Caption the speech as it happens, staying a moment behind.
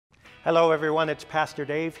Hello everyone, it's Pastor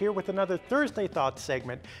Dave here with another Thursday Thoughts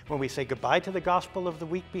segment when we say goodbye to the gospel of the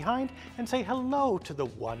week behind and say hello to the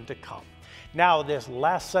one to come. Now, this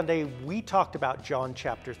last Sunday, we talked about John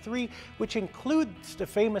chapter 3, which includes the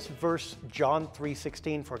famous verse, John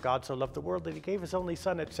 3:16, for God so loved the world that he gave his only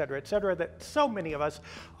son, etc., that so many of us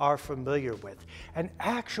are familiar with. And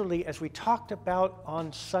actually, as we talked about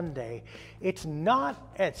on Sunday, it's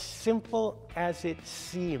not as simple as it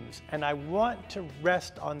seems, and I want to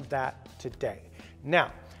rest on that today.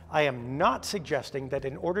 Now, I am not suggesting that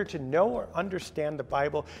in order to know or understand the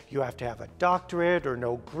Bible, you have to have a doctorate or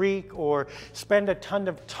know Greek or spend a ton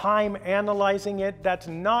of time analyzing it. That's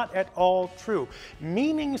not at all true.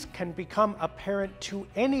 Meanings can become apparent to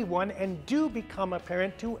anyone and do become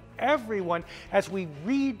apparent to everyone as we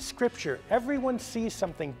read Scripture. Everyone sees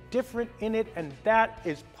something different in it, and that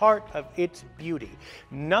is part of its beauty.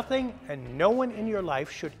 Nothing and no one in your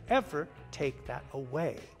life should ever take that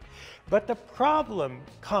away. But the problem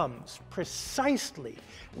comes precisely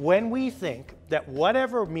when we think that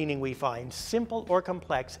whatever meaning we find, simple or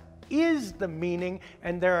complex, is the meaning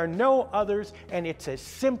and there are no others, and it's as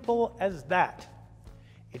simple as that.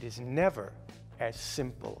 It is never as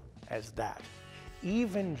simple as that.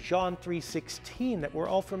 Even John 3:16 that we're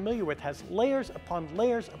all familiar with has layers upon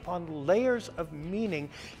layers upon layers of meaning,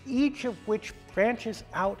 each of which branches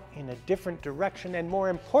out in a different direction, and more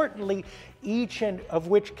importantly, each of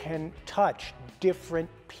which can touch different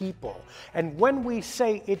people. And when we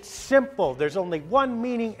say it's simple, there's only one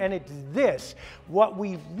meaning and it's this, what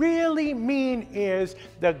we really mean is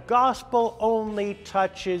the gospel only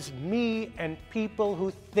touches me and people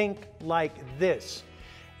who think like this.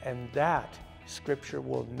 And that Scripture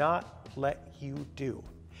will not let you do.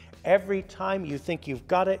 Every time you think you've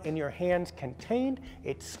got it in your hands contained,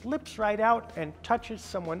 it slips right out and touches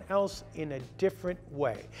someone else in a different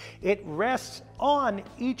way. It rests on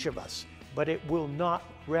each of us, but it will not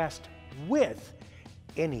rest with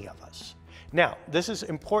any of us. Now, this is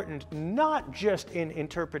important not just in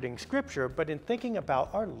interpreting Scripture, but in thinking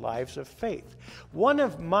about our lives of faith. One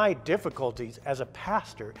of my difficulties as a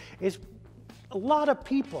pastor is a lot of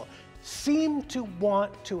people seem to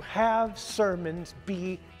want to have sermons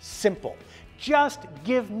be simple. Just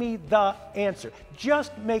give me the answer.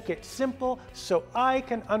 Just make it simple so I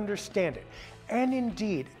can understand it. And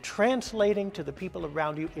indeed, translating to the people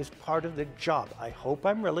around you is part of the job. I hope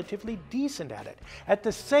I'm relatively decent at it. At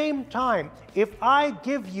the same time, if I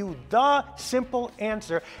give you the simple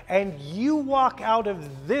answer and you walk out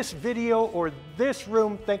of this video or this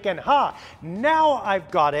room thinking, now I've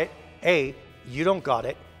got it, A, you don't got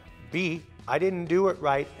it, B, I didn't do it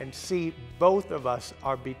right, and C, both of us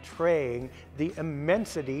are betraying the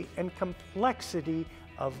immensity and complexity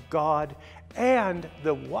of God and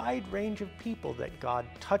the wide range of people that God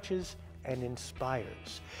touches and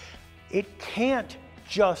inspires. It can't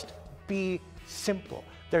just be simple.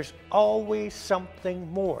 There's always something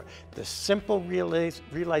more. The simple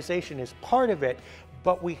realization is part of it,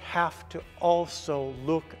 but we have to also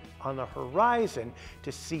look on the horizon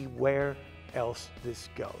to see where else this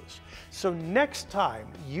goes. So next time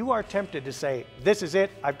you are tempted to say, this is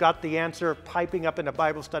it, I've got the answer, piping up in a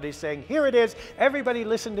Bible study saying, here it is, everybody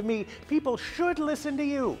listen to me, people should listen to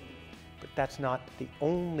you. But that's not the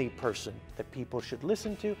only person that people should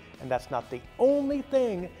listen to, and that's not the only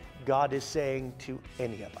thing God is saying to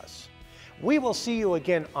any of us. We will see you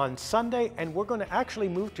again on Sunday, and we're going to actually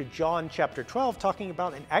move to John chapter 12, talking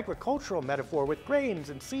about an agricultural metaphor with grains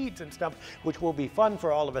and seeds and stuff, which will be fun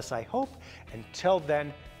for all of us, I hope. Until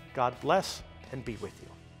then, God bless and be with you.